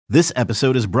This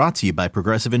episode is brought to you by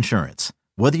Progressive Insurance.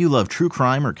 Whether you love true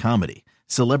crime or comedy,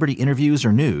 celebrity interviews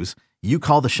or news, you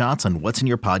call the shots on what's in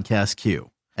your podcast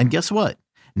queue. And guess what?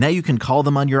 Now you can call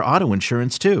them on your auto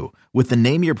insurance too with the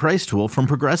Name Your Price tool from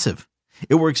Progressive.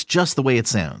 It works just the way it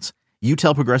sounds. You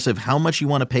tell Progressive how much you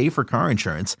want to pay for car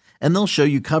insurance, and they'll show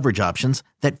you coverage options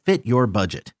that fit your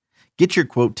budget. Get your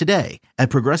quote today at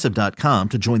Progressive.com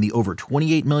to join the over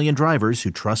 28 million drivers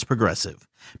who trust Progressive.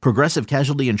 Progressive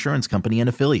Casualty Insurance Company and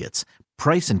Affiliates.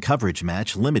 Price and coverage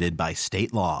match limited by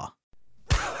state law.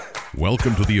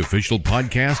 Welcome to the official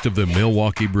podcast of the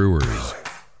Milwaukee Brewers.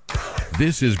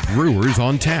 This is Brewers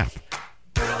on Tap.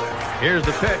 Here's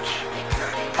the pitch.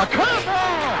 A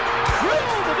curveball!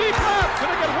 Through the deep left.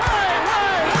 Gonna get way out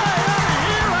of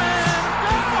here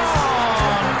and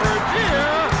gone for deer.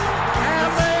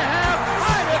 And they have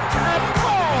tied it at 4.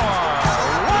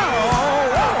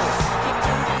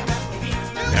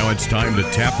 Wow! Now it's time to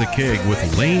tap the keg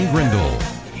with Lane Grindle.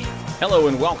 Hello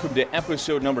and welcome to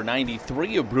episode number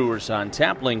 93 of Brewers on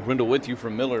Tap. Lane Grindle with you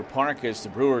from Miller Park as the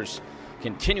Brewers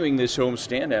continuing this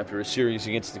homestand after a series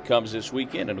against the Cubs this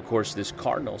weekend, and of course this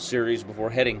Cardinal series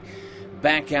before heading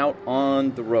back out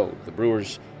on the road. The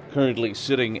Brewers currently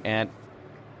sitting at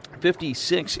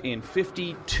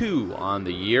 56-52 on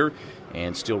the year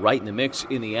and still right in the mix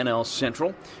in the NL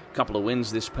Central. A couple of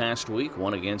wins this past week,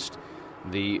 one against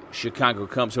the Chicago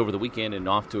Cubs over the weekend and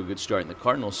off to a good start in the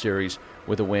Cardinal series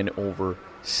with a win over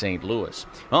St. Louis.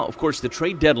 Well, of course, the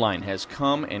trade deadline has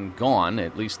come and gone,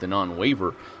 at least the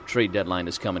non-waiver trade deadline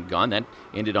has come and gone. That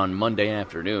ended on Monday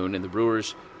afternoon, and the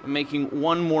Brewers are making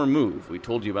one more move. We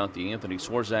told you about the Anthony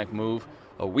Swarzak move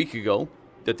a week ago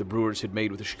that the Brewers had made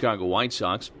with the Chicago White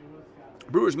Sox.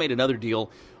 Brewers made another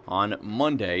deal on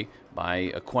Monday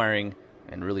by acquiring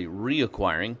and really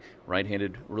reacquiring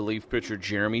right-handed relief pitcher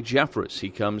Jeremy Jeffress. He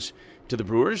comes to the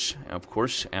Brewers, of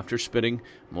course, after spending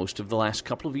most of the last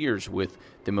couple of years with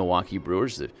the Milwaukee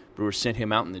Brewers. The Brewers sent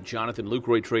him out in the Jonathan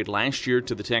Lucroy trade last year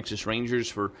to the Texas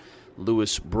Rangers for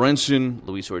Lewis Brinson,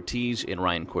 Luis Ortiz, and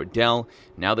Ryan Cordell.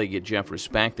 Now they get Jeffress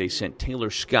back. They sent Taylor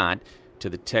Scott to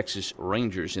the Texas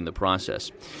Rangers in the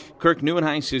process. Kirk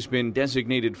Nieuwenhuis has been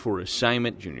designated for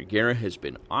assignment. Junior Guerra has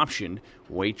been optioned.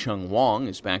 Wei Chung Wong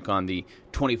is back on the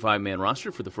 25-man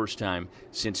roster for the first time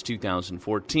since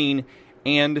 2014.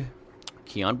 And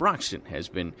Keon Broxton has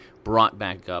been brought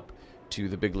back up to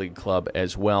the big league club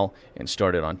as well and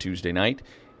started on Tuesday night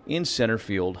in center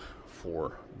field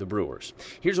for the Brewers.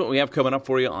 Here's what we have coming up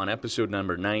for you on episode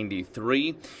number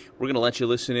 93. We're going to let you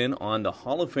listen in on the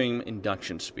Hall of Fame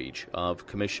induction speech of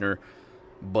Commissioner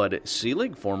Bud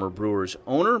Selig, former Brewers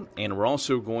owner, and we're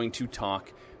also going to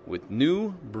talk with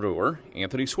new Brewer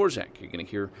Anthony Swarzak. You're going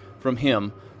to hear from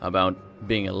him about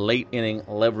being a late-inning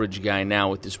leverage guy now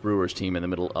with this Brewers team in the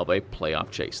middle of a playoff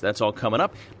chase. That's all coming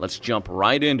up. Let's jump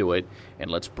right into it,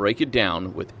 and let's break it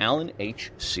down with Alan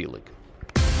H. Selig.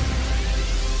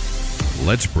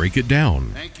 Let's break it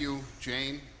down. Thank you,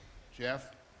 Jane,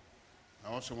 Jeff.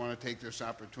 I also want to take this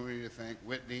opportunity to thank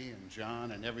Whitney and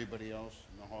John and everybody else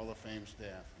in the Hall of Fame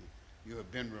staff. You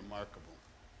have been remarkable.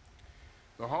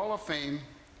 The Hall of Fame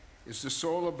is the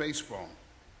soul of baseball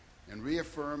and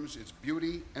reaffirms its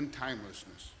beauty and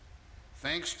timelessness.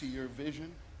 Thanks to your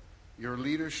vision, your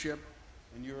leadership,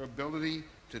 and your ability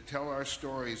to tell our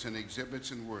stories in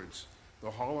exhibits and words, the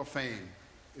Hall of Fame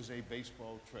is a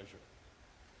baseball treasure.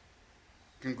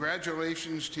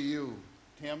 Congratulations to you,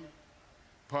 Tim,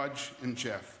 Pudge, and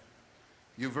Jeff.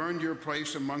 You've earned your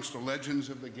place amongst the legends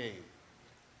of the game,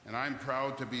 and I'm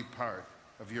proud to be part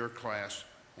of your class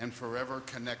and forever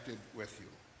connected with you.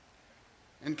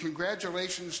 And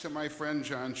congratulations to my friend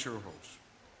John Schuerholz.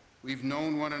 We've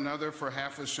known one another for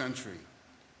half a century,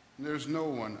 and there's no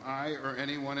one I or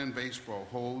anyone in baseball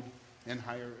hold in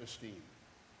higher esteem.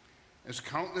 As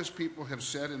countless people have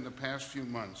said in the past few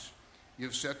months,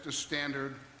 you've set the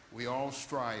standard we all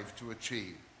strive to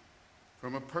achieve.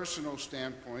 From a personal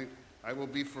standpoint, I will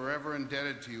be forever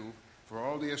indebted to you for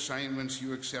all the assignments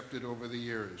you accepted over the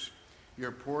years.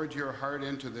 You poured your heart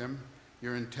into them.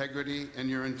 Your integrity and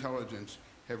your intelligence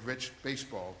have enriched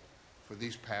baseball for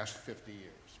these past 50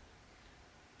 years.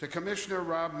 To Commissioner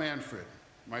Rob Manfred,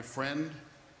 my friend,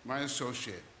 my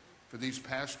associate, for these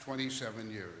past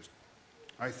 27 years,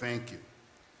 I thank you.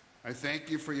 I thank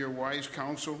you for your wise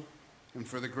counsel and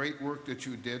for the great work that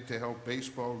you did to help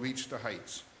baseball reach the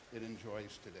heights it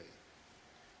enjoys today.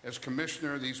 As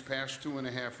commissioner these past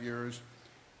 2.5 years,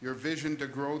 your vision to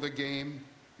grow the game,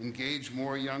 engage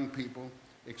more young people,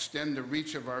 extend the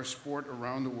reach of our sport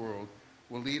around the world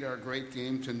will lead our great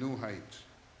game to new heights.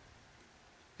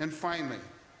 And finally,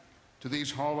 to these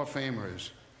Hall of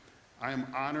Famers, I am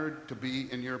honored to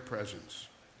be in your presence.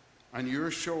 On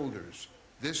your shoulders,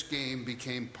 this game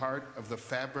became part of the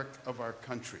fabric of our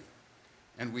country,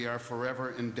 and we are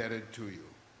forever indebted to you.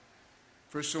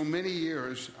 For so many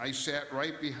years, I sat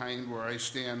right behind where I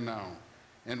stand now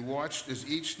and watched as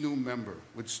each new member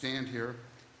would stand here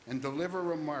and deliver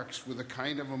remarks with a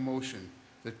kind of emotion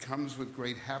that comes with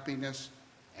great happiness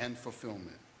and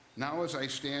fulfillment. Now, as I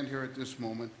stand here at this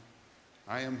moment,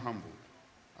 I am humbled.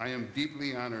 I am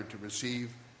deeply honored to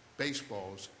receive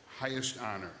baseball's highest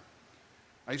honor.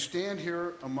 I stand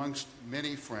here amongst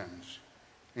many friends,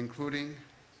 including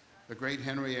the great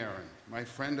Henry Aaron, my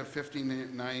friend of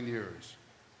 59 years,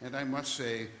 and I must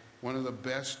say, one of the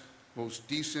best, most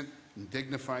decent and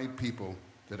dignified people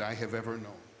that I have ever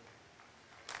known.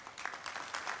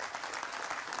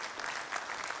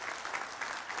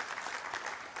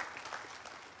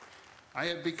 I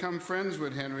had become friends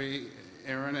with Henry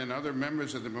Aaron and other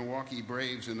members of the Milwaukee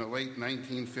Braves in the late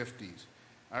 1950s.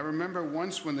 I remember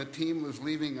once when the team was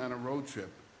leaving on a road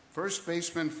trip, first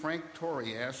baseman Frank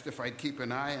Torrey asked if I'd keep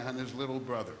an eye on his little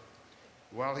brother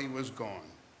while he was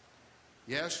gone.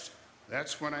 Yes,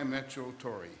 that's when I met Joe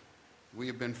Torre. We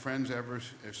have been friends ever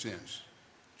since.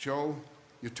 Joe,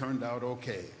 you turned out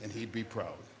okay, and he'd be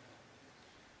proud.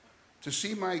 To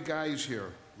see my guys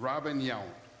here, Robin Yount,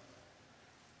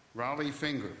 Rollie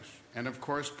Fingers, and of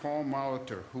course Paul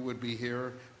Molitor, who would be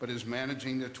here but is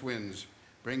managing the Twins,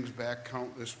 brings back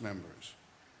countless members.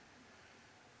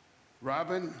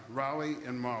 Robin, Rollie,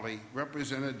 and Molly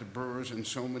represented the Brewers in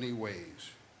so many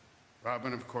ways.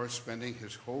 Robin, of course, spending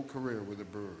his whole career with the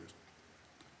Brewers.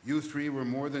 You three were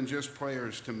more than just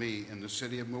players to me in the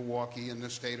city of Milwaukee and the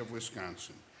state of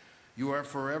Wisconsin. You are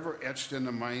forever etched in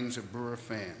the minds of Brewer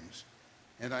fans.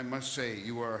 And I must say,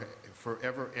 you are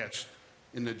forever etched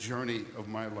in the journey of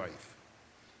my life.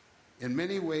 In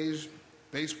many ways,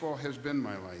 baseball has been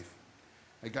my life.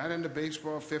 I got into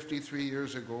baseball 53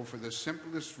 years ago for the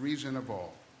simplest reason of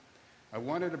all. I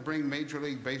wanted to bring Major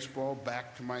League Baseball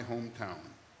back to my hometown.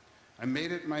 I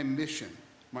made it my mission,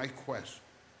 my quest,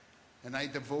 and I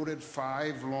devoted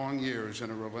 5 long years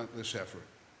in a relentless effort.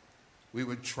 We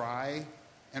would try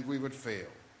and we would fail.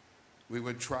 We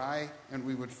would try and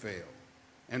we would fail.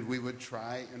 And we would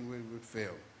try and we would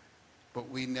fail. But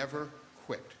we never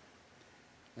quit.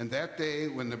 And that day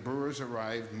when the Brewers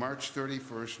arrived, March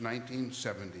 31st,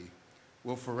 1970,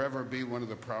 will forever be one of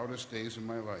the proudest days of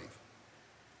my life.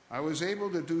 I was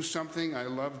able to do something I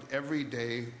loved every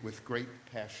day with great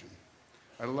passion.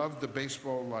 I loved the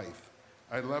baseball life.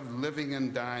 I loved living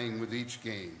and dying with each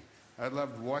game. I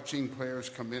loved watching players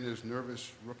come in as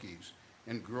nervous rookies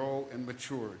and grow and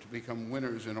mature to become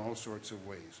winners in all sorts of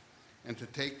ways and to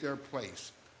take their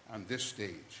place on this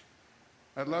stage.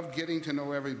 I loved getting to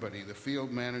know everybody, the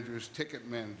field managers, ticket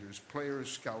managers, players,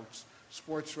 scouts,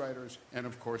 sports writers, and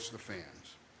of course the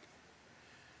fans.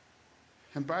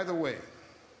 And by the way,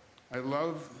 I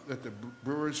love that the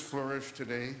Brewers flourish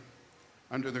today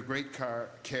under the great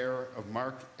care of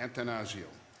Mark Antanasio.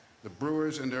 The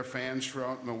Brewers and their fans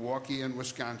throughout Milwaukee and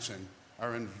Wisconsin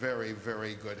are in very,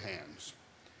 very good hands.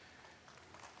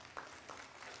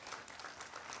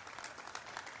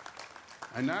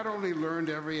 I not only learned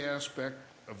every aspect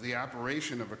of the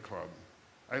operation of a club,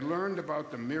 I learned about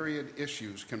the myriad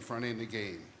issues confronting the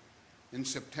game. In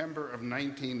September of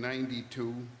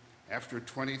 1992, after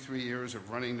 23 years of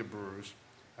running the Brewers,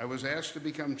 I was asked to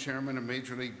become chairman of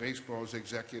Major League Baseball's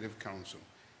Executive Council,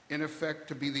 in effect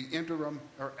to be the interim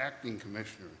or acting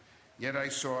commissioner, yet I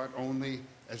saw it only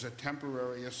as a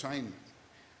temporary assignment.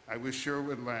 I was sure it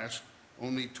would last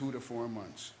only 2 to 4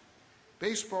 months.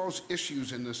 Baseball's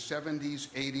issues in the 70s,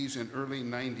 80s, and early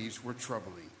 90s were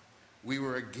troubling. We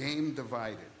were a game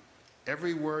divided.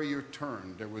 Everywhere you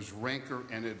turned, there was rancor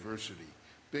and adversity.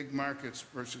 Big markets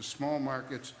versus small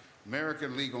markets,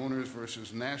 American League owners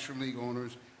versus National League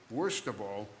owners, worst of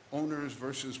all, owners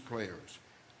versus players.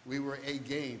 We were a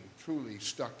game truly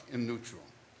stuck in neutral.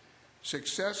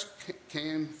 Success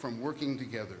came from working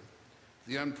together.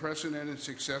 The unprecedented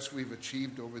success we've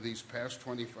achieved over these past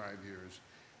 25 years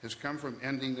has come from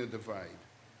ending the divide,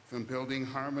 from building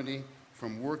harmony,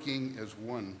 from working as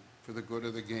one for the good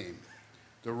of the game.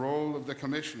 The role of the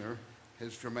commissioner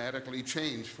has dramatically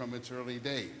changed from its early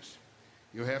days.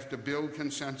 You have to build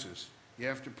consensus. You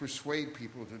have to persuade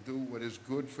people to do what is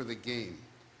good for the game.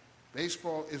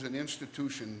 Baseball is an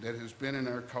institution that has been in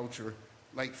our culture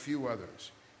like few others.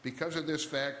 Because of this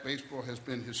fact, baseball has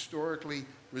been historically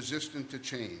resistant to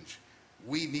change.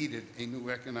 We needed a new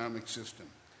economic system.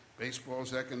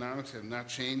 Baseball's economics have not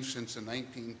changed since the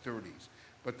 1930s,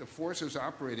 but the forces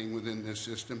operating within this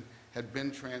system had been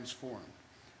transformed.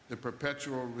 The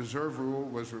perpetual reserve rule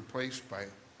was replaced by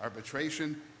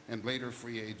arbitration and later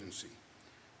free agency.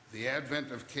 The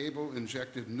advent of cable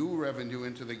injected new revenue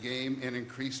into the game and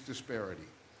increased disparity.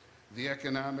 The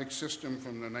economic system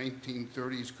from the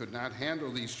 1930s could not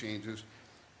handle these changes,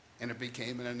 and it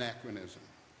became an anachronism.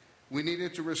 We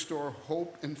needed to restore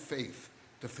hope and faith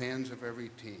to fans of every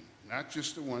team, not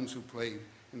just the ones who played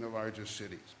in the largest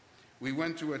cities. We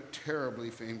went through a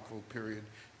terribly painful period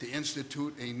to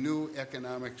institute a new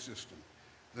economic system.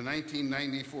 The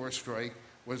 1994 strike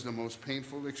was the most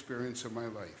painful experience of my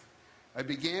life. I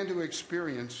began to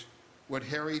experience what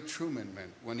Harry Truman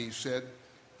meant when he said,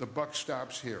 "The buck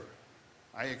stops here."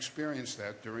 I experienced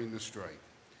that during the strike.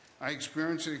 I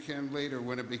experienced it again later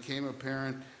when it became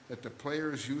apparent that the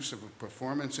players' use of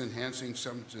performance-enhancing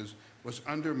substances was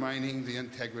undermining the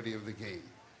integrity of the game.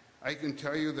 I can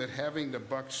tell you that having the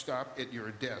buck stop at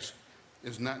your desk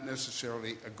is not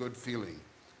necessarily a good feeling,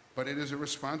 but it is a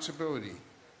responsibility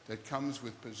that comes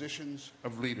with positions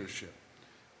of leadership.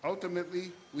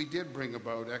 Ultimately, we did bring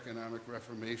about economic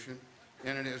reformation,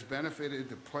 and it has benefited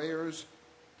the players,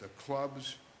 the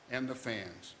clubs, and the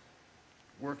fans.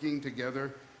 Working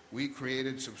together, we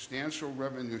created substantial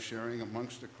revenue sharing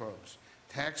amongst the clubs,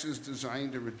 taxes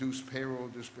designed to reduce payroll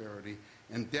disparity,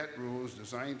 and debt rules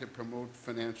designed to promote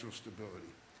financial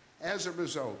stability. As a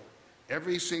result,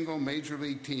 every single Major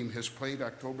League team has played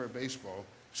October baseball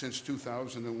since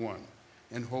 2001,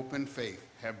 and hope and faith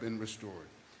have been restored.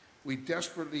 We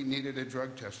desperately needed a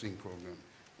drug testing program,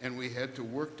 and we had to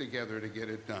work together to get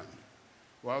it done.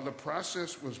 While the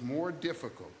process was more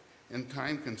difficult and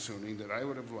time-consuming than I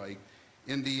would have liked,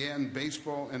 in the end,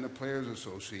 Baseball and the Players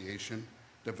Association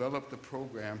developed a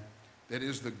program that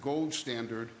is the gold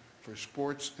standard for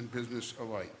sports and business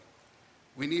alike.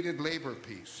 We needed labor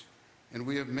peace, and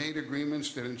we have made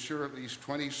agreements that ensure at least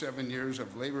 27 years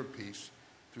of labor peace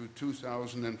through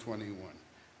 2021.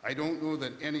 I don't know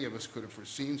that any of us could have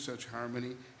foreseen such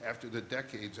harmony after the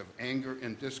decades of anger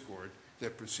and discord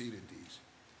that preceded these.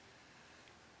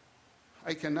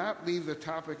 I cannot leave the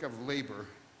topic of labor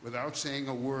without saying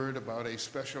a word about a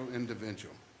special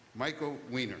individual, Michael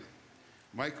Weiner.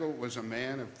 Michael was a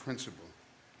man of principle,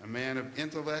 a man of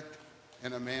intellect,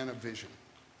 and a man of vision.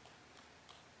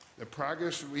 The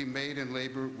progress we made in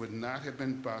labor would not have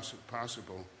been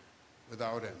possible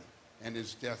without him, and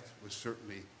his death was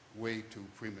certainly way too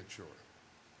premature.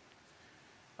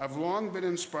 I've long been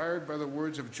inspired by the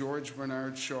words of George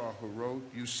Bernard Shaw, who wrote,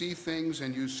 "You see things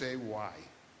and you say, why?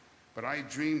 But I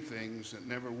dream things that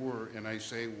never were, and I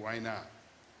say, why not?"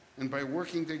 And by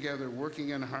working together, working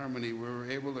in harmony, we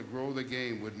were able to grow the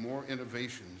game with more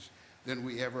innovations than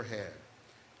we ever had.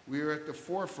 We are at the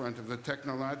forefront of the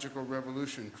technological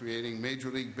revolution, creating Major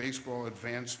League Baseball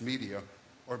Advanced Media,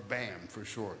 or BAM for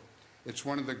short. It's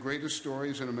one of the greatest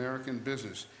stories in American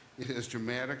business. It has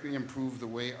dramatically improved the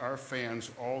way our fans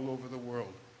all over the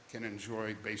world can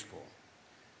enjoy baseball.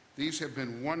 These have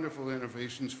been wonderful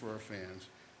innovations for our fans.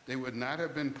 They would not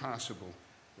have been possible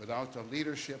without the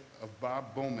leadership of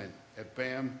Bob Bowman at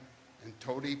BAM and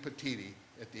Tony Petitti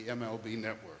at the MLB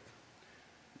Network.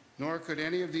 Nor could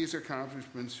any of these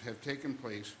accomplishments have taken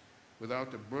place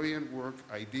without the brilliant work,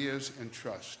 ideas, and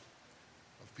trust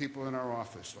of people in our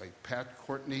office like Pat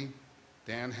Courtney,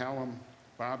 Dan Hallam,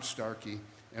 Bob Starkey,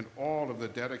 and all of the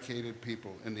dedicated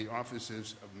people in the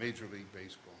offices of Major League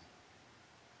Baseball.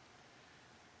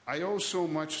 I owe so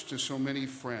much to so many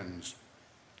friends,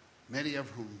 many of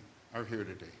whom are here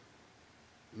today,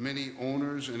 many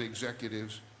owners and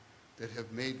executives that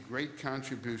have made great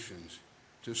contributions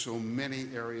to so many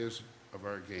areas of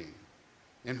our game,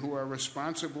 and who are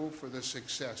responsible for the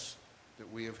success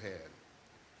that we have had.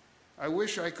 I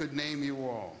wish I could name you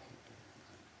all,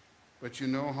 but you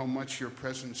know how much your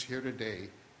presence here today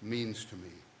means to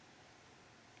me.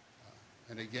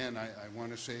 And again, I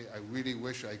want to say I really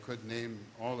wish I could name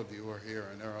all of you who are here,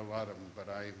 and there are a lot of them, but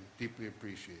I deeply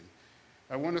appreciate it.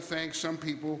 I want to thank some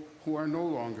people who are no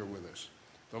longer with us.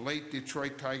 The late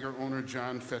Detroit Tiger owner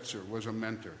John Fetzer was a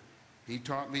mentor. He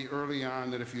taught me early on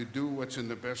that if you do what's in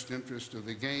the best interest of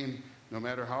the game, no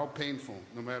matter how painful,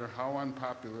 no matter how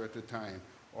unpopular at the time,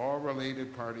 all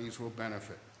related parties will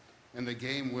benefit, and the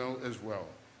game will as well.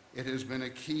 It has been a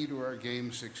key to our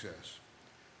game's success.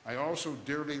 I also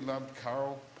dearly loved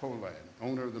Carl Pohlad,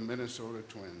 owner of the Minnesota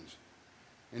Twins.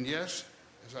 And yes,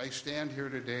 as I stand here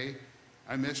today,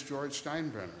 I miss George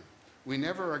Steinbrenner. We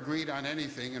never agreed on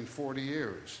anything in 40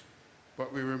 years,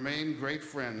 but we remained great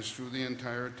friends through the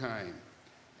entire time.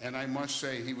 And I must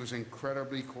say, he was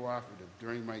incredibly cooperative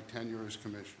during my tenure as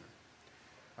commissioner.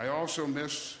 I also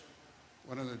miss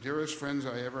one of the dearest friends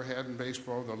I ever had in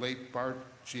baseball, the late Bart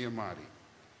Giamatti.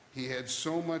 He had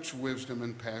so much wisdom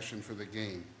and passion for the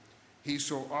game. He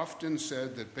so often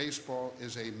said that baseball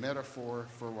is a metaphor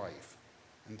for life.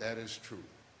 and that is true.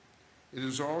 It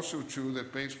is also true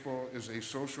that baseball is a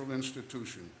social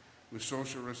institution with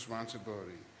social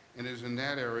responsibility, and it is in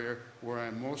that area where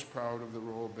I'm most proud of the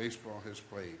role baseball has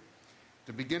played. At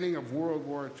the beginning of World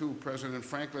War II, President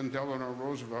Franklin Delano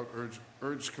Roosevelt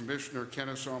urged Commissioner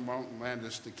Kennesaw Mountain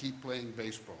Landis to keep playing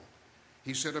baseball.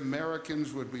 He said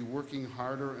Americans would be working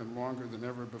harder and longer than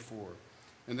ever before,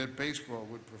 and that baseball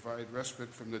would provide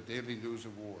respite from the daily news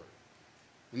of war.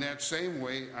 In that same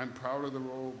way, I'm proud of the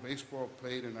role baseball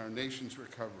played in our nation's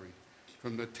recovery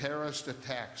from the terrorist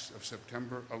attacks of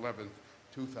September 11,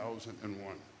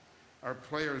 2001. Our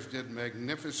players did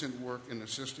magnificent work in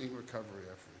assisting recovery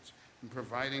efforts and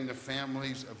providing the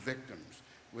families of victims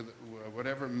with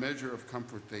whatever measure of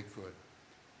comfort they could.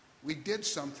 We did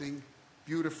something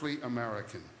beautifully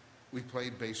American. We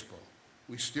played baseball.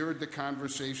 We steered the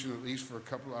conversation, at least for a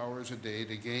couple hours a day,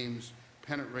 to games,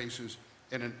 pennant races,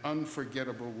 and an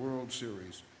unforgettable World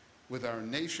Series with our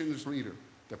nation's leader,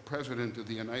 the President of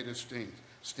the United States,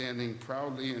 standing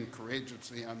proudly and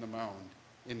courageously on the mound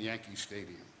in Yankee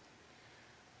Stadium.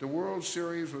 The World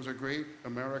Series was a great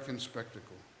American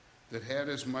spectacle that had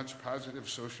as much positive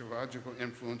sociological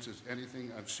influence as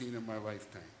anything I've seen in my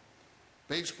lifetime.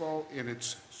 Baseball, in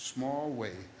its small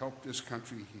way, helped this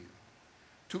country heal.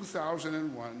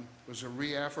 2001 was a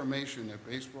reaffirmation that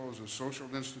baseball is a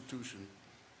social institution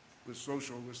with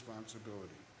social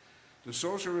responsibility. The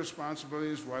social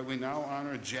responsibility is why we now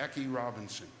honor Jackie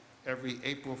Robinson every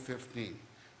April 15th,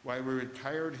 why we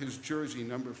retired his jersey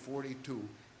number 42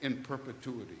 in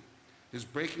perpetuity. His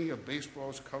breaking of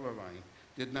baseball's color line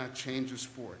did not change the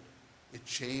sport. It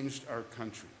changed our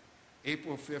country.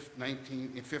 April 15th,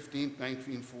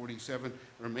 1947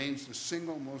 remains the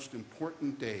single most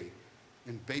important day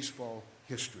in baseball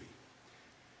history.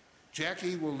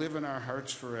 Jackie will live in our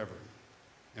hearts forever,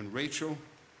 and Rachel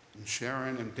and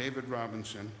Sharon and David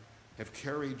Robinson have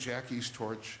carried Jackie's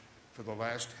torch for the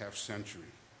last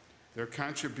half-century. Their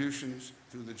contributions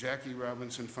through the Jackie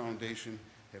Robinson Foundation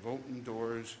have opened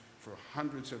doors for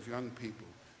hundreds of young people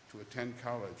to attend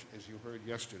college, as you heard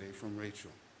yesterday from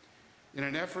Rachel. In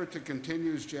an effort to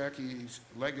continue Jackie's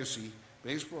legacy,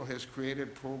 baseball has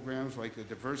created programs like the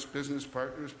Diverse Business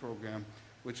Partners Program,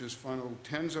 which has funneled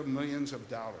tens of millions of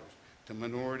dollars to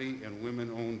minority and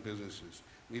women-owned businesses.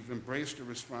 We've embraced the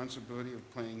responsibility of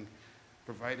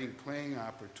providing playing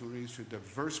opportunities to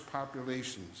diverse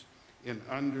populations in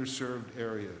underserved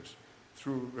areas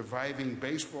through reviving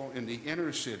baseball in the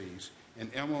inner cities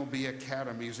and MLB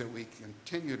academies that we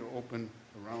continue to open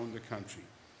around the country.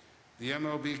 The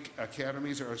MLB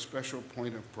academies are a special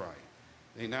point of pride.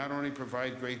 They not only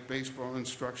provide great baseball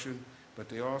instruction, but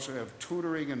they also have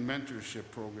tutoring and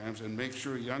mentorship programs and make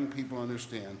sure young people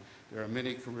understand there are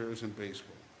many careers in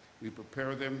baseball. We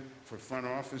prepare them for front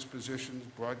office positions,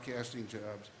 broadcasting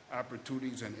jobs,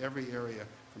 opportunities in every area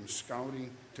from scouting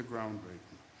to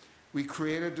groundbreaking. We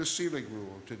created the Selig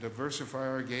rule to diversify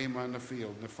our game on the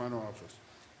field in the front office,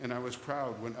 and I was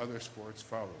proud when other sports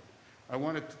followed. I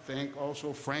wanted to thank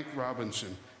also Frank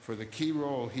Robinson for the key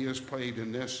role he has played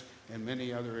in this and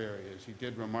many other areas. He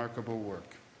did remarkable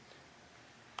work.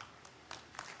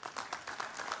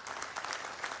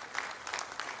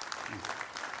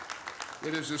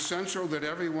 It is essential that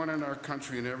everyone in our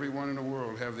country and everyone in the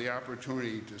world have the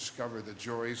opportunity to discover the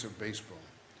joys of baseball.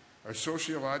 Our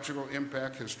sociological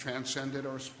impact has transcended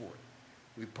our sport.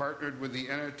 We partnered with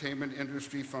the Entertainment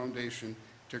Industry Foundation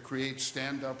to create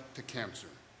Stand Up to Cancer.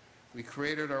 We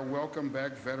created our Welcome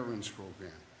Back Veterans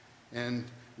Program, and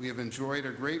we have enjoyed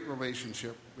a great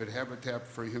relationship with Habitat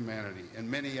for Humanity and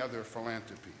many other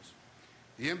philanthropies.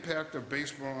 The impact of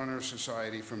baseball on our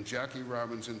society, from Jackie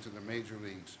Robinson to the major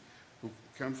leagues, who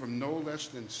come from no less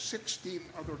than 16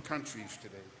 other countries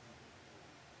today,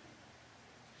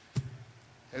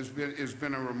 has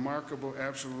been a remarkable,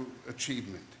 absolute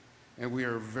achievement, and we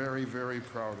are very, very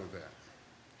proud of that.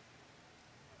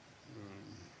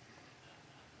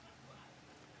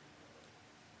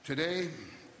 Today,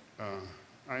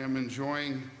 I am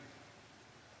enjoying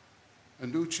a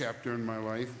new chapter in my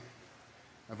life.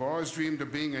 I've always dreamed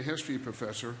of being a history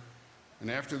professor,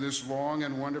 and after this long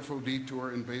and wonderful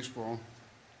detour in baseball,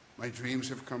 my dreams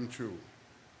have come true.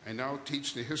 I now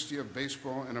teach the history of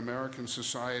baseball in American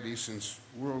society since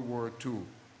World War II.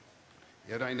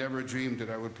 Yet I never dreamed that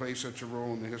I would play such a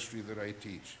role in the history that I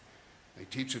teach. I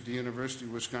teach at the University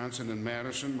of Wisconsin in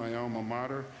Madison, my alma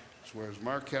mater, as well as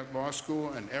Marquette Law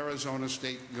School and Arizona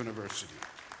State University.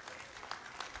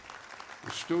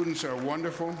 The students are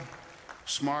wonderful,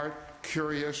 smart,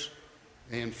 curious.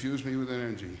 They infuse me with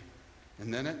energy.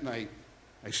 And then at night,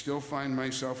 I still find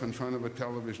myself in front of a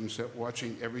television set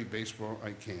watching every baseball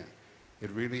I can. It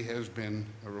really has been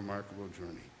a remarkable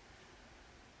journey.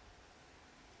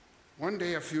 One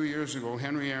day a few years ago,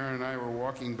 Henry Aaron and I were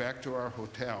walking back to our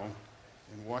hotel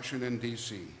in Washington,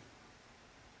 D.C.,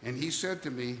 and he said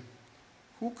to me,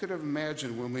 "Who could have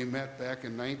imagined when we met back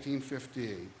in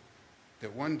 1958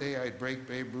 that one day I'd break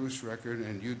Babe Ruth's record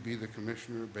and you'd be the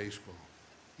commissioner of baseball?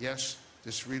 Yes,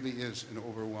 this really is an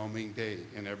overwhelming day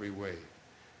in every way.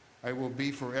 I will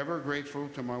be forever grateful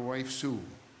to my wife, Sue,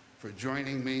 for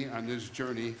joining me on this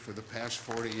journey for the past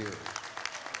 40 years.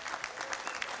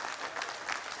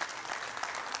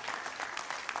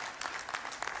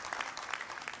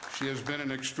 She has been an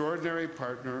extraordinary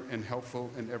partner and helpful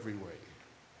in every way.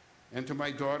 And to my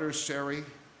daughters, Sari,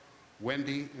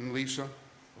 Wendy, and Lisa,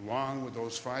 along with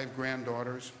those 5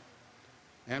 granddaughters,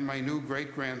 and my new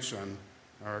great-grandson,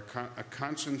 are a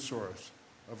constant source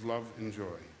of love and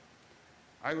joy.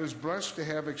 I was blessed to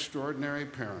have extraordinary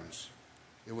parents.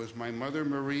 It was my mother,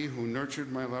 Marie, who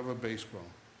nurtured my love of baseball.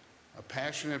 A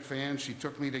passionate fan, she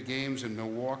took me to games in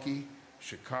Milwaukee,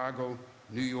 Chicago,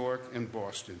 New York, and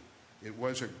Boston. It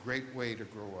was a great way to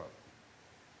grow up.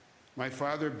 My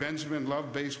father, Benjamin,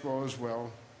 loved baseball as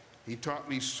well. He taught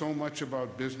me so much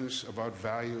about business, about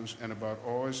values, and about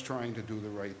always trying to do the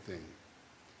right thing.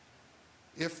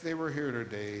 If they were here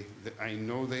today, I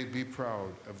know they'd be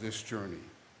proud of this journey.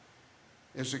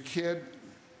 As a kid,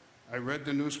 I read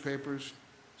the newspapers,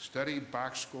 studied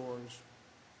box scores,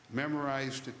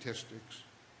 memorized statistics,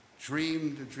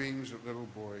 dreamed the dreams that little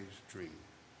boys dream.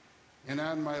 And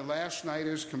on my last night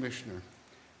as commissioner,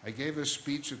 I gave a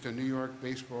speech at the New York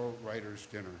Baseball Writers'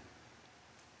 Dinner.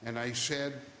 And I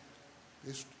said,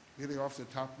 this really off the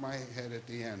top of my head at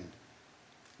the end,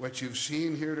 what you've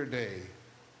seen here today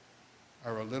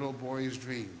are a little boy's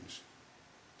dreams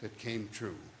that came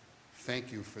true.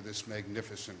 Thank you for this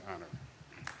magnificent honor.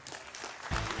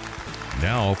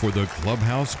 Now for the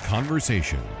clubhouse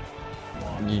conversation.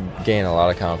 You gain a lot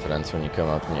of confidence when you come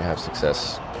up and you have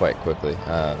success quite quickly.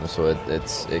 So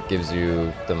it gives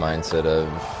you the mindset of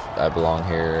I belong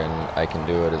here and I can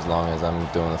do it as long as I'm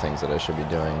doing the things that I should be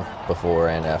doing before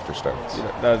and after starts.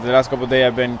 The last couple of days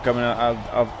I've been coming out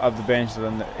of the bench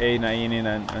in the 8th inning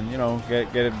and you know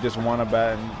get just one at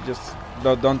bat and just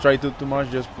don't try too much.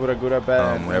 Just put a good at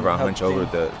bat. Whenever I hunch over,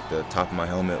 the top of my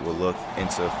helmet will look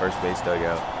into first base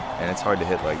dugout, and it's hard to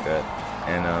hit like that.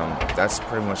 And that's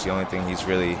pretty much the only thing he's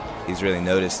really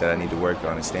noticed that I need to work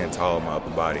on is stand tall in my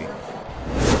upper body.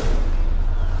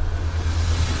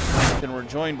 And we're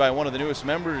joined by one of the newest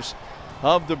members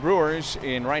of the Brewers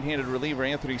in right-handed reliever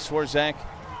Anthony Swarzak.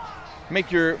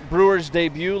 Make your Brewers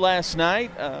debut last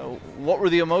night. What were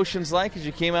the emotions like as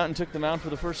you came out and took the mound for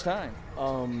the first time?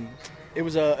 It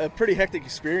was a pretty hectic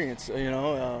experience, you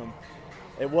know.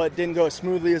 It didn't go as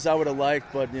smoothly as I would have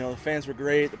liked, but, you know, the fans were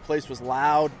great. The place was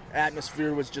loud.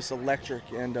 Atmosphere was just electric.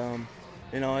 And,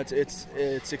 you know,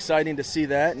 it's exciting to see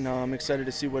that, and I'm excited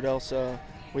to see what else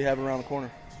we have around the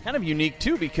corner. Kind of unique,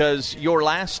 too, because your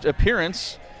last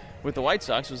appearance with the White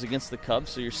Sox was against the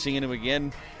Cubs, so you're seeing him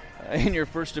again in your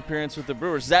first appearance with the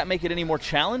Brewers. Does that make it any more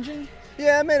challenging?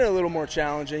 Yeah, it made it a little more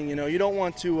challenging. You know, you don't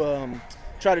want to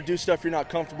try to do stuff you're not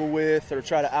comfortable with or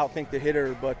try to outthink the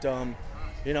hitter, but,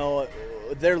 you know,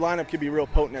 their lineup can be real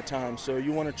potent at times, so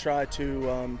you want to try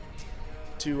to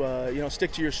you know,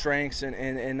 stick to your strengths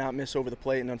and not miss over the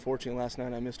plate. And unfortunately, last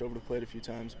night I missed over the plate a few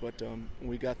times, but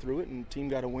we got through it, and the team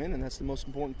got a win, and that's the most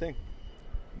important thing.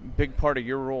 Big part of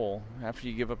your role after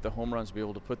you give up the home runs, be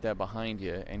able to put that behind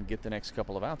you and get the next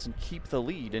couple of outs and keep the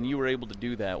lead, and you were able to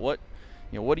do that. What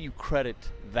do you credit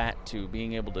that to,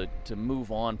 being able to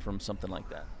move on from something like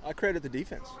that? I credit the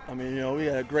defense. I mean, you know, we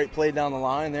had a great play down the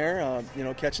line there, you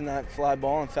know, catching that fly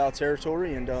ball in foul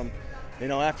territory. And, you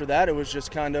know, after that it was just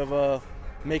kind of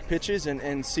make pitches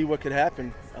and see what could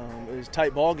happen. It was a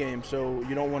tight ball game, so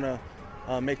you don't want to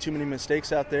make too many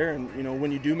mistakes out there. And, you know,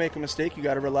 when you do make a mistake, you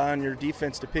got to rely on your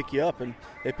defense to pick you up, and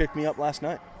they picked me up last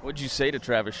night. What did you say to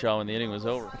Travis Shaw when the inning was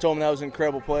over? I told him that was an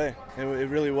incredible play. It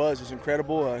really was. It was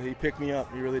incredible. He picked me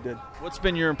up. He really did. What's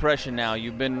been your impression now?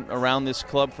 You've been around this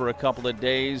club for a couple of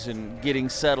days and getting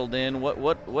settled in.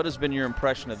 What has been your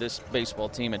impression of this baseball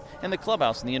team and the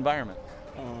clubhouse and the environment?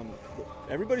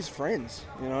 Everybody's friends.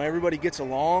 You know, everybody gets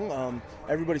along.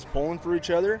 Everybody's pulling for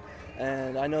each other.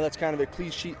 And I know that's kind of a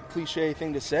cliche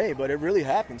thing to say, but it really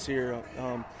happens here.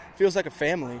 Feels like a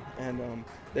family, and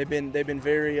they've been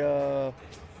very,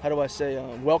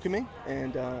 welcoming,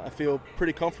 and I feel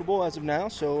pretty comfortable as of now.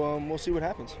 So we'll see what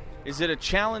happens. Is it a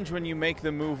challenge when you make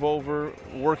the move over,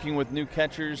 working with new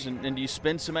catchers, and do you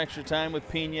spend some extra time with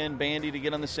Pena and Bandy to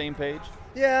get on the same page?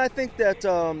 Yeah, I think that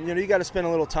you got to spend a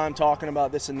little time talking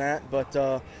about this and that,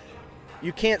 but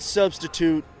you can't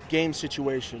substitute game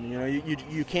situation. You know,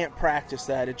 you can't practice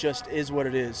that. It just is what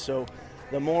it is. So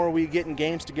the more we get in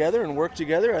games together and work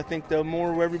together, I think the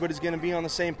more everybody's going to be on the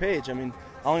same page. I mean,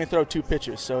 I'll only throw 2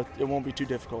 pitches, so it won't be too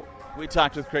difficult. We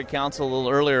talked with Craig Counsell a little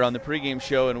earlier on the pregame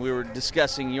show, and we were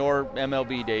discussing your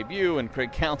MLB debut and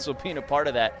Craig Counsell being a part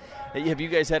of that. Have you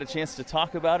guys had a chance to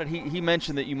talk about it? He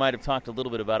mentioned that you might have talked a little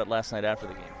bit about it last night after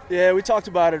the game. Yeah, we talked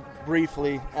about it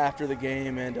briefly after the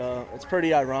game, and it's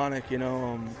pretty ironic, you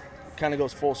know. It kind of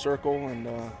goes full circle, and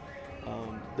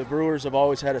the Brewers have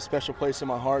always had a special place in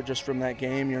my heart just from that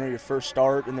game, you know, your first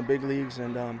start in the big leagues,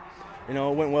 and, you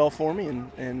know, it went well for me,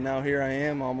 and now here I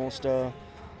am almost,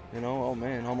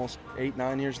 almost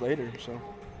 8-9 years later, so.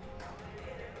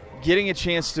 Getting a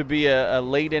chance to be a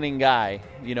late inning guy,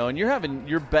 you know, and you're having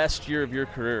your best year of your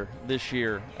career this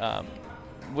year.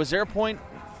 Was there a point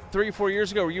 3 or 4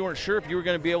 years ago where you weren't sure if you were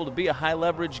going to be able to be a high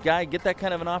leverage guy, get that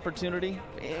kind of an opportunity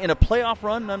in a playoff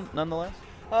run nonetheless?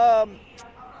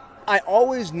 I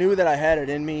always knew that I had it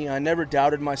in me. I never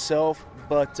doubted myself,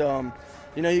 but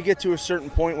you know, you get to a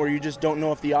certain point where you just don't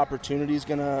know if the opportunity is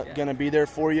gonna be there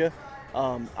for you.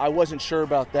 I wasn't sure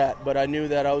about that, but I knew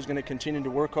that I was going to continue to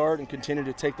work hard and continue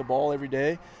to take the ball every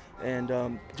day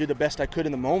and do the best I could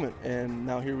in the moment, and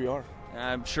now here we are.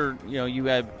 I'm sure, you know, you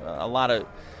had a lot of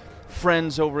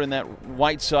friends over in that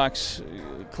White Sox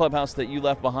clubhouse that you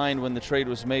left behind when the trade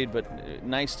was made, but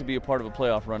nice to be a part of a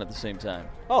playoff run at the same time.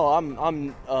 Oh,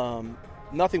 I'm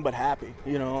nothing but happy.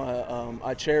 You know,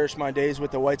 I cherish my days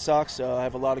with the White Sox. I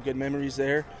have a lot of good memories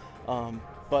there,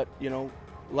 but, you know,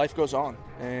 life goes on,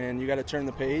 and you got to turn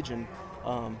the page and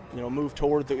move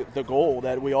toward the goal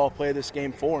that we all play this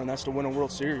game for, and that's to win a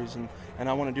World Series, and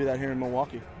I want to do that here in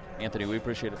Milwaukee. Anthony, we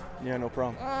appreciate it. Yeah, no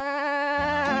problem.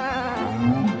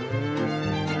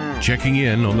 Checking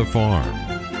in on the farm.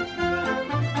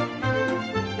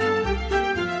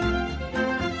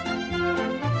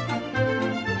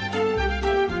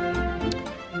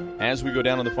 As we go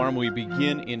down on the farm, we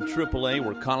begin in AAA,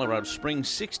 where Colorado Springs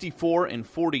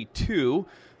 64-42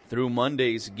 through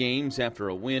Monday's games after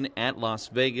a win at Las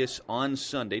Vegas on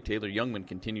Sunday. Taylor Youngman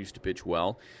continues to pitch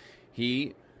well.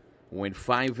 He went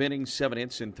 5 innings, 7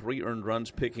 hits, and 3 earned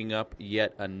runs, picking up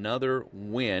yet another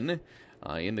win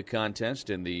in the contest.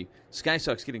 And the Sky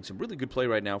Sox getting some really good play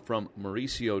right now from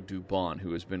Mauricio Dubon,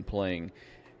 who has been playing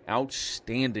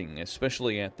outstanding,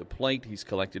 especially at the plate. He's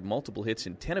collected multiple hits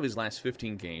in 10 of his last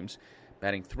 15 games,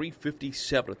 batting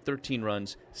 .357 with 13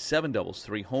 runs, 7 doubles,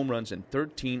 3 home runs, and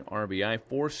 13 RBI,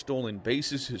 4 stolen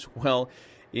bases as well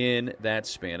in that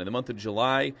span. In the month of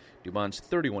July, Dubon's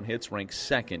 31 hits ranked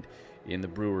second in the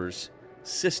Brewers'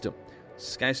 system.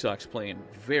 Sky Sox playing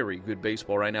very good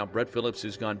baseball right now. Brett Phillips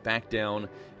has gone back down,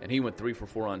 and he went 3 for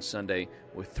 4 on Sunday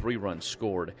with 3 runs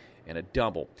scored and a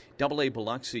double. Double A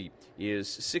Biloxi is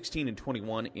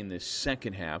 16-21 in the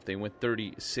second half. They went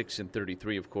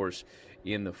 36-33, of course,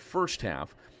 in the first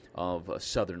half of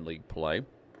Southern League play.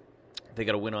 They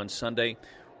got a win on Sunday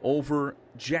over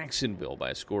Jacksonville by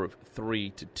a score of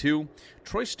 3-2.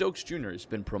 Troy Stokes Jr. has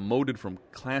been promoted from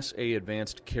Class A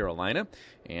Advanced Carolina,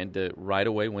 and right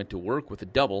away went to work with a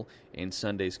double in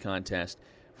Sunday's contest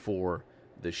for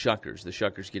the Shuckers. The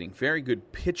Shuckers getting very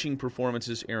good pitching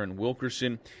performances. Aaron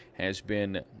Wilkerson has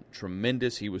been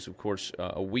tremendous. He was, of course,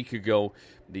 a week ago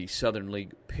the Southern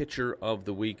League Pitcher of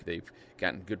the Week. They've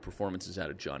gotten good performances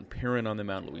out of John Perrin on the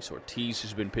mound. Luis Ortiz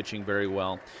has been pitching very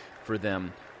well for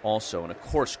them also. And, of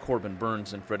course, Corbin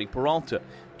Burns and Freddie Peralta,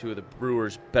 2 of the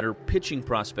Brewers' better pitching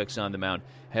prospects on the mound,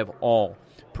 have all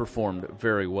performed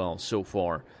very well so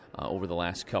far over the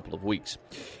last couple of weeks.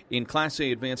 In Class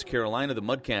A Advanced Carolina, the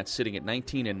Mudcats sitting at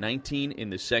 19-19 in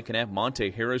the second half. Monte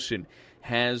Harrison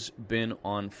has been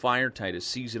on fire, tied a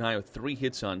season high with 3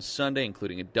 hits on Sunday,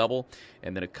 including a double,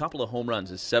 and then a couple of home runs,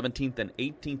 his 17th and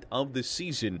 18th of the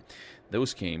season.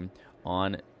 Those came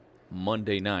on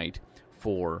Monday night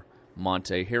for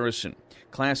Monte Harrison.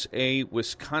 Class A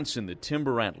Wisconsin, the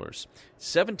Timber Rattlers,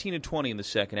 17-20 in the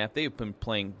second half. They have been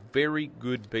playing very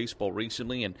good baseball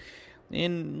recently, and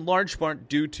in large part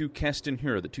due to Keston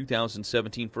Hiura, the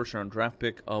 2017 first-round draft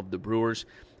pick of the Brewers,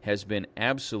 has been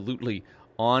absolutely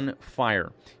on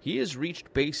fire. He has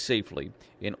reached base safely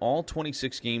in all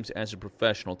 26 games as a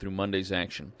professional through Monday's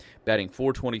action, batting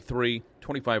 .423,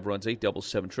 25 runs, 8 doubles,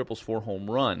 7 triples, 4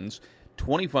 home runs,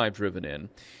 25 driven in.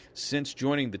 Since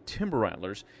joining the Timber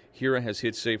Rattlers, Hiura has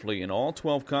hit safely in all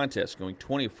 12 contests, going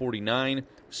 20 of 49,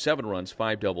 7 runs,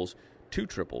 5 doubles, 2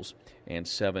 triples, and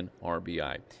 7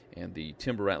 RBI. And the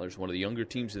Timber Rattlers, one of the younger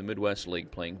teams in the Midwest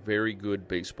League, playing very good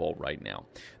baseball right now.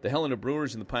 The Helena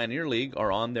Brewers in the Pioneer League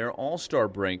are on their All-Star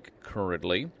break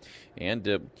currently,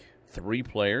 and 3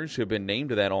 players have been named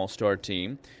to that All-Star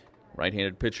team.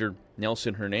 Right-handed pitcher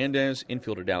Nelson Hernandez,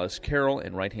 infielder Dallas Carroll,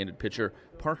 and right-handed pitcher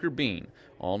Parker Bean,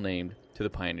 all named to the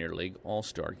Pioneer League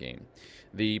All-Star game.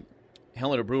 The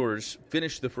Helena Brewers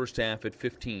finished the first half at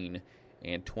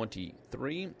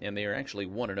 15-23, and they are actually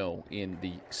 1-0 in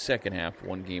the second half,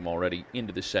 one game already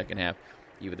into the second half,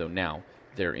 even though now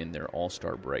they're in their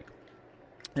All-Star break.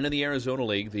 And in the Arizona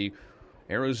League, the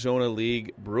Arizona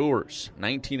League Brewers,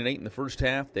 19-8 in the first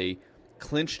half. They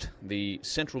clinched the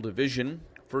Central Division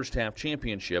first half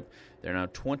championship. They're now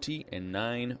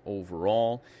 20-9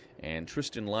 overall, and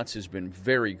Tristan Lutz has been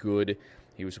very good.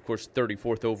 He was, of course,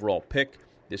 34th overall pick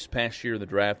this past year in the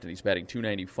draft, and he's batting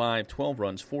 .295, 12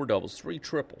 runs, 4 doubles, 3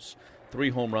 triples, 3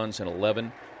 home runs, and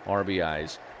 11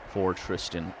 RBIs for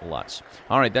Tristan Lutz.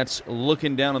 All right, that's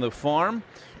looking down on the farm.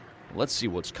 Let's see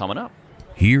what's coming up.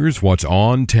 Here's what's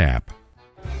on tap.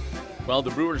 Well,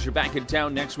 the Brewers are back in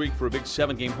town next week for a big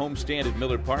 7-game homestand at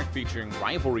Miller Park featuring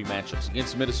rivalry matchups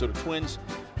against the Minnesota Twins,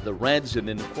 the Reds, and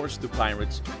then, of course, the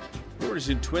Pirates. Brewers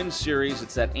in Twins series.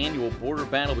 It's that annual border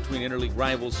battle between interleague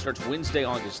rivals. Starts Wednesday,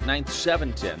 August 9th,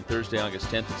 7:10. Thursday, August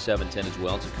 10th at 7:10 as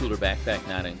well. It's a cooler backpack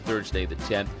night on Thursday the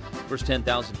 10th. First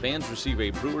 10,000 fans receive a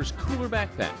Brewers cooler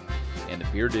backpack. And the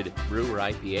Bearded Brewer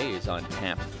IPA is on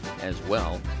tap as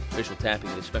well. Official tapping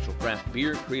of the special craft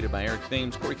beer created by Eric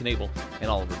Thames, Corey Knable,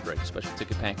 and Oliver Gregg. Special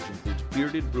ticket package includes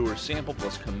Bearded Brewer sample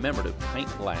plus commemorative pint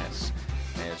glass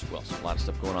as well. So a lot of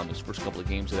stuff going on this first couple of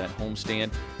games of that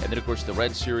homestand. And then, of course, the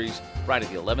Red Series, Friday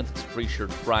the 11th. It's a free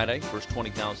shirt Friday. First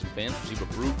 20,000 fans receive a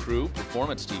Brew Crew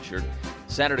performance t-shirt.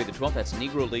 Saturday the 12th, that's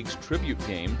Negro League's tribute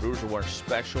game. Brewers will wear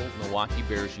special Milwaukee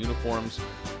Bears uniforms.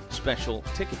 Special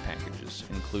ticket packages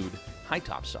include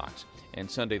high-top socks. And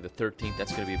Sunday the 13th,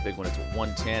 that's going to be a big one. It's a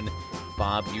 110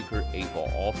 Bob Uecker 8-ball.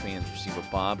 All fans receive a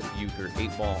Bob Uecker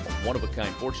 8-ball, a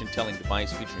one-of-a-kind fortune-telling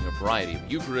device featuring a variety of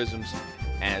Eucharisms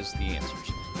as the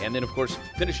answers. And then, of course,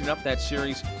 finishing up that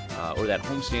series, or that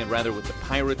homestand, rather, with the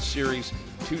Pirates series,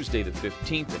 Tuesday the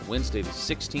 15th and Wednesday the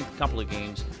 16th. A couple of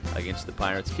games against the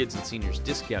Pirates. Kids and seniors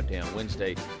discount day on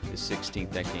Wednesday the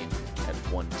 16th. That game at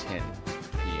 1:10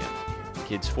 p.m.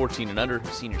 Kids 14 and under,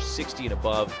 seniors 60 and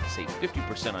above, save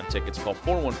 50% on tickets. Call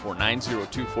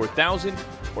 414-902-4000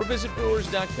 or visit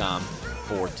brewers.com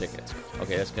for tickets.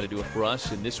 Okay, that's going to do it for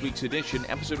us in this week's edition.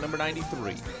 Episode number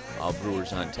 93 of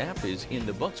Brewers on Tap is in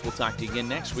the books. We'll talk to you again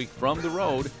next week from the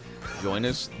road. Join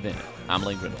us then. I'm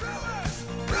Lane Grindle.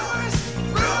 Brewers,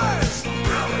 Brewers,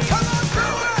 Brewers, come on,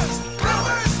 Brewers,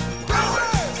 Brewers,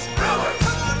 Brewers, Brewers,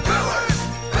 come on, Brewers,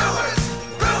 Brewers,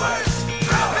 Brewers,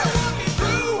 Brewers,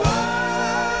 Brewers,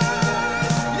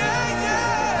 yeah,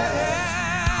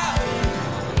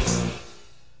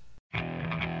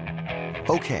 yeah.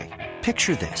 Okay,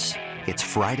 picture this. It's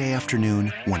Friday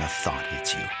afternoon when a thought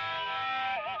hits you.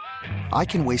 I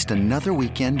can waste another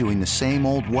weekend doing the same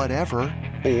old whatever,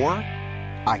 or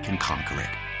I can conquer it.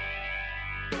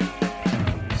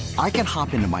 I can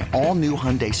hop into my all-new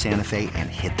Hyundai Santa Fe and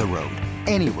hit the road.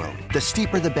 Any road. The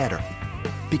steeper, the better.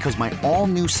 Because my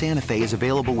all-new Santa Fe is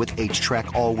available with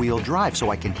H-Track all-wheel drive,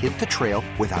 so I can hit the trail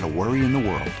without a worry in the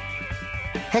world.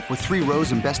 Heck, with 3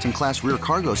 rows and best-in-class rear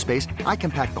cargo space, I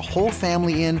can pack the whole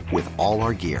family in with all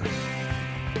our gear.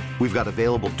 We've got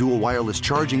available dual wireless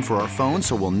charging for our phones,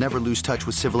 so we'll never lose touch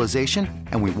with civilization,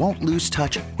 and we won't lose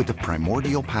touch with the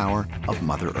primordial power of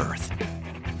Mother Earth.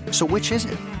 So which is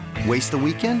it? Waste the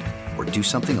weekend or do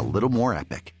something a little more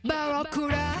epic?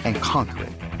 And conquer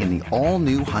it in the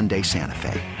all-new Hyundai Santa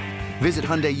Fe. Visit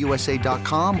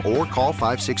HyundaiUSA.com or call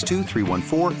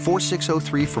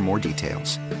 562-314-4603 for more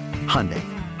details. Hyundai,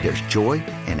 there's joy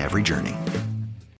in every journey.